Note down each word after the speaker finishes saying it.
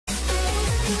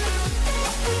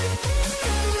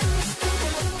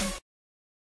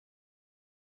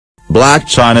Blac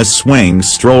Chyna swings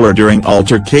stroller during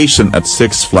altercation at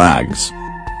Six Flags.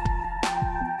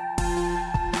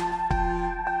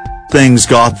 Things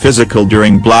got physical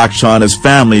during Blac Chyna's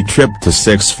family trip to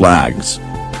Six Flags.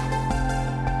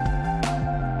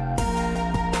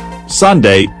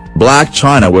 Sunday, Blac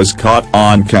Chyna was caught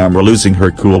on camera losing her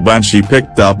cool when she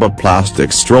picked up a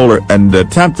plastic stroller and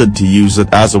attempted to use it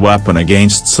as a weapon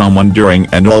against someone during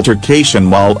an altercation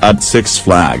while at Six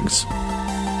Flags.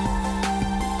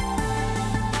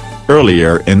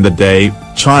 Earlier in the day,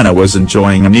 Chyna was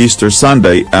enjoying an Easter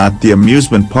Sunday at the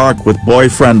amusement park with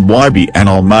boyfriend YBN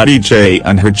Almighty Jay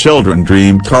and her children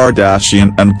Dream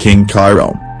Kardashian and King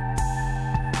Cairo.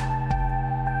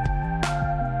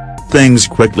 Things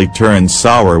quickly turned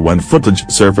sour when footage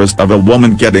surfaced of a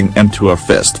woman getting into a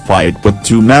fist fight with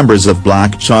two members of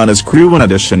Blac Chyna's crew, in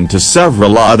addition to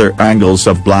several other angles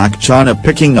of Blac Chyna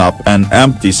picking up an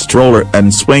empty stroller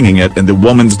and swinging it in the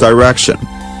woman's direction.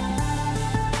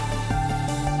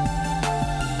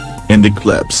 In the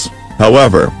clips,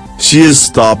 however, she is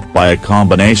stopped by a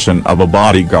combination of a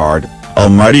bodyguard,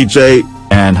 Almighty Jay,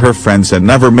 and her friends and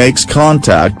never makes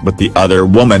contact with the other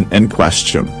woman in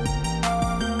question.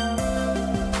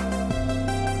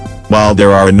 While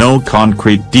there are no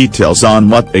concrete details on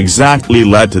what exactly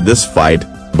led to this fight,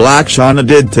 Blac Chyna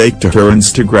did take to her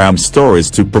Instagram stories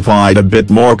to provide a bit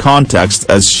more context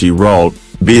as she wrote,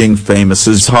 "Being famous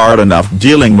is hard enough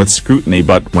dealing with scrutiny,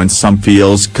 but when some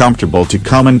feels comfortable to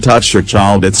come and touch your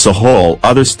child, it's a whole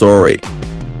other story."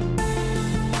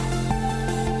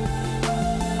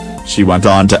 She went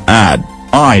on to add,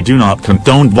 "I do not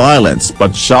condone violence,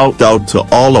 but shout out to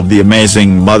all of the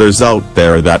amazing mothers out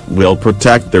there that will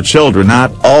protect their children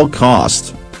at all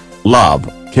cost. Love,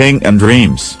 King and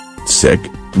Dreams, Sick,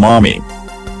 Mommy."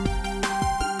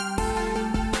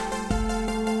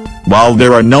 While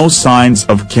there are no signs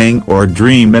of King or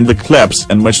Dream in the clips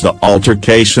in which the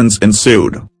altercations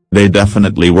ensued, they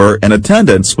definitely were in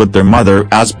attendance with their mother,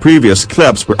 as previous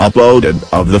clips were uploaded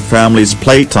of the family's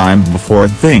playtime before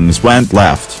things went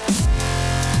left.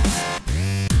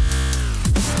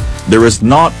 There is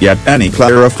not yet any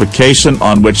clarification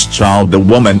on which child the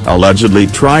woman allegedly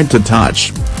tried to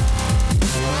touch.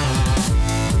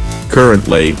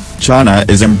 Currently, Chyna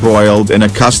is embroiled in a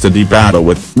custody battle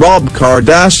with Rob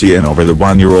Kardashian over the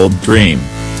one-year-old Dream.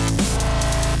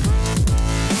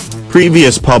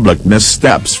 Previous public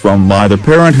missteps from either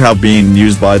parent have been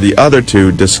used by the other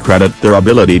to discredit their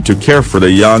ability to care for the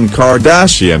young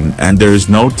Kardashian, and there is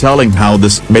no telling how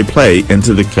this may play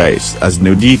into the case as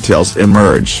new details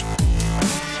emerge.